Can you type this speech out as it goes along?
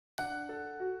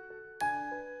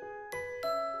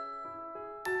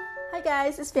Hi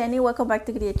guys, it's Fanny. Welcome back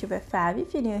to Creative by Favi.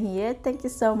 If you're new here, thank you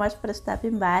so much for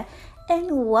stopping by and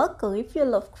welcome. If you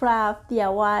love craft,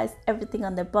 DIYs, everything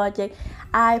on the budget,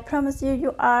 I promise you,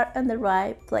 you are in the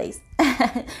right place.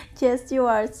 Yes, you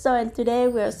are. So, and today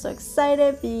we are so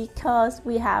excited because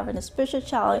we have a special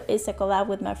challenge. It's a collab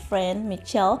with my friend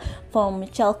Michelle from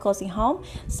Michelle Cozy Home.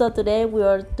 So today we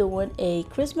are doing a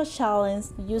Christmas challenge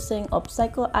using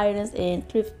upcycled items and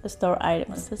thrift store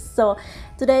items. So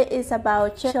today is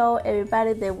about show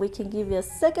everybody that we can give you a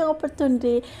second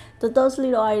opportunity to those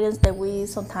little items that we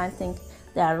sometimes think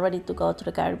they are ready to go to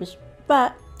the garbage,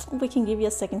 but we can give you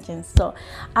a second chance. So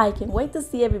I can wait to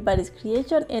see everybody's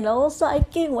creation, and also I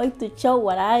can't wait to show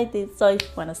what I did. So if you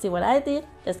want to see what I did,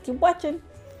 let's keep watching.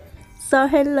 So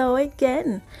hello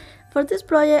again. For this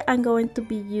project, I'm going to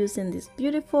be using this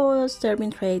beautiful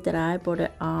serving tray that I bought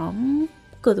at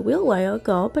Goodwill a while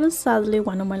ago, but sadly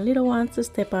one of my little ones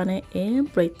stepped on it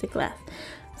and break the glass.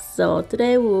 So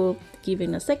today we'll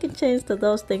giving a second chance to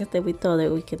those things that we thought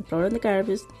that we can throw in the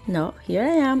garbage. No, here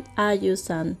I am. I use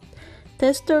some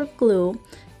tester glue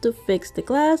to fix the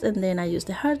glass, and then I use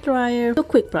the hair dryer to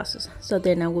quick process. So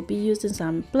then I will be using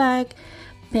some black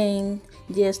paint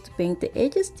just to paint the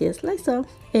edges, just like so.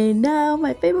 And now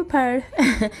my favorite part,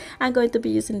 I'm going to be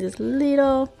using this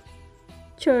little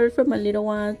shirt for my little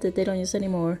ones that they don't use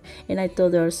anymore, and I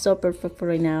thought they are so perfect for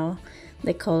right now,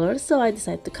 the color. So I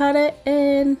decided to cut it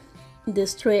and the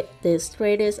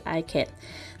straightest I can.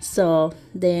 So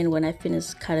then when I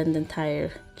finish cutting the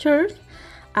entire shirt,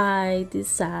 I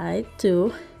decide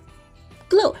to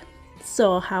glue.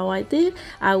 So how I did,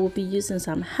 I will be using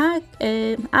some hot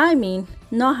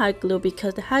not hot glue,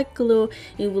 because the hot glue,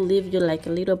 it will leave you like a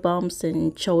little bumps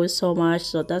and show it so much.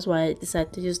 So that's why I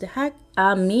decided to use the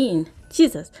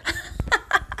Jesus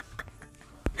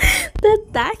the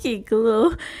tacky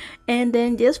glue, and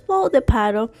then just fold the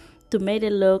pattern to make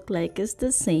it look like it's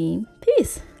the same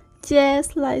piece,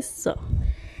 just like so.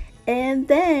 And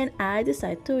then I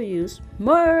decided to use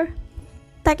more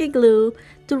tacky glue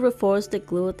to reinforce the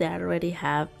glue that I already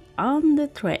have on the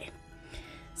tray.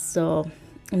 So,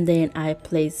 and then I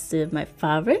placed my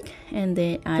fabric, and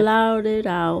then I floured it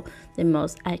out the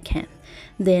most I can.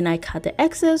 Then I cut the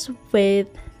excess with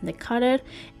the cutter,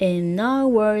 and no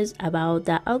worries about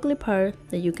that ugly part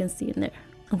that you can see in there.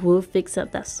 We'll fix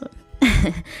up that soon.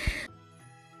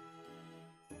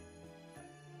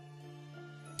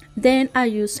 Then I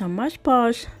use some Mod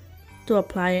Podge to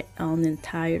apply it on the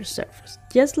entire surface,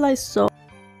 just like so.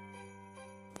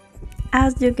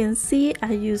 As you can see,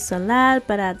 I use a lot,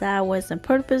 but that was on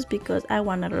purpose because I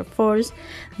want to reinforce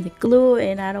the glue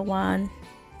and I don't want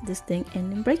this thing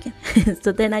ending breaking.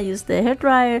 So then I use the hair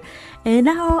dryer, and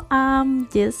now I'm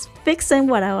just fixing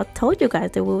what I told you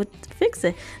guys that we would fix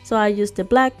it. So I use the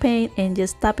black paint and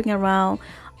just tapping around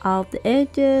all the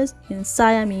edges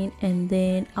inside, and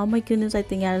then oh my goodness, I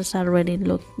think ours already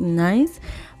look nice,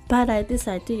 but I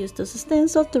decided to use this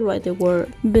stencil to write the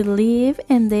word believe,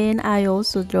 and then I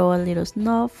also draw a little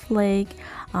snowflake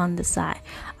on the side.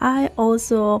 I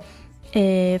also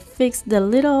fix the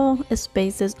little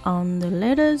spaces on the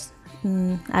letters.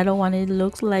 I don't want it to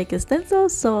look like a stencil,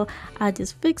 so I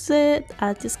just fix it.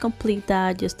 I just complete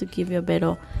that just to give you a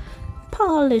better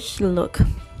polished look.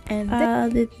 And I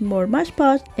did more Mod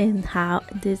Podge, and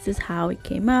this is how it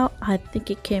came out. I think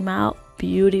it came out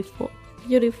beautiful.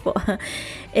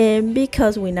 And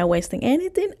because we're not wasting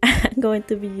anything, I'm going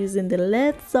to be using the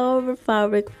leftover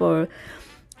fabric for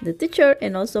the t-shirt,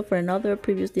 and also for another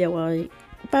previous DIY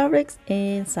fabrics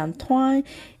and some twine,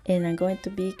 and I'm going to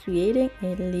be creating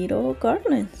a little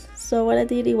garland. So what I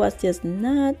did, it was just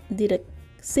did a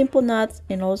simple knots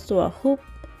and also a hoop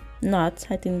knots,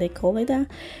 I think they call it that,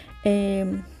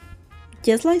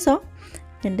 just like so.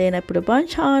 And then I put a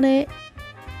bunch on it,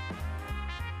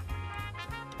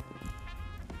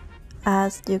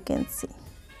 as you can see,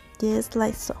 just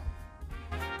like so.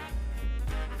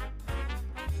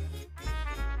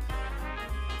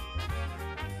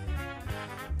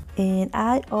 And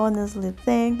I honestly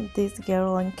think this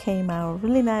garland came out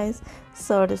really nice.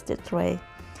 So does the tray.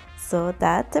 So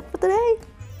that's it for today.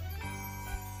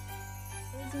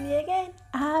 It's me again.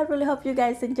 I really hope you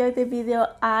guys enjoyed the video.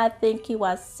 I think it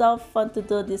was so fun to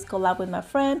do this collab with my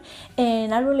friend,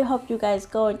 and I really hope you guys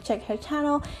go and check her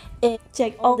channel and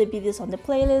check all the videos on the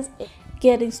playlist.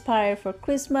 Get inspired for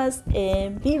Christmas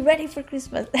and be ready for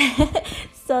Christmas.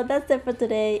 So that's it for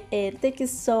today, and thank you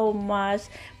so much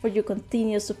for your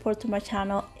continued support to my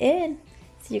channel, and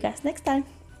see you guys next time.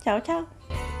 Ciao ciao.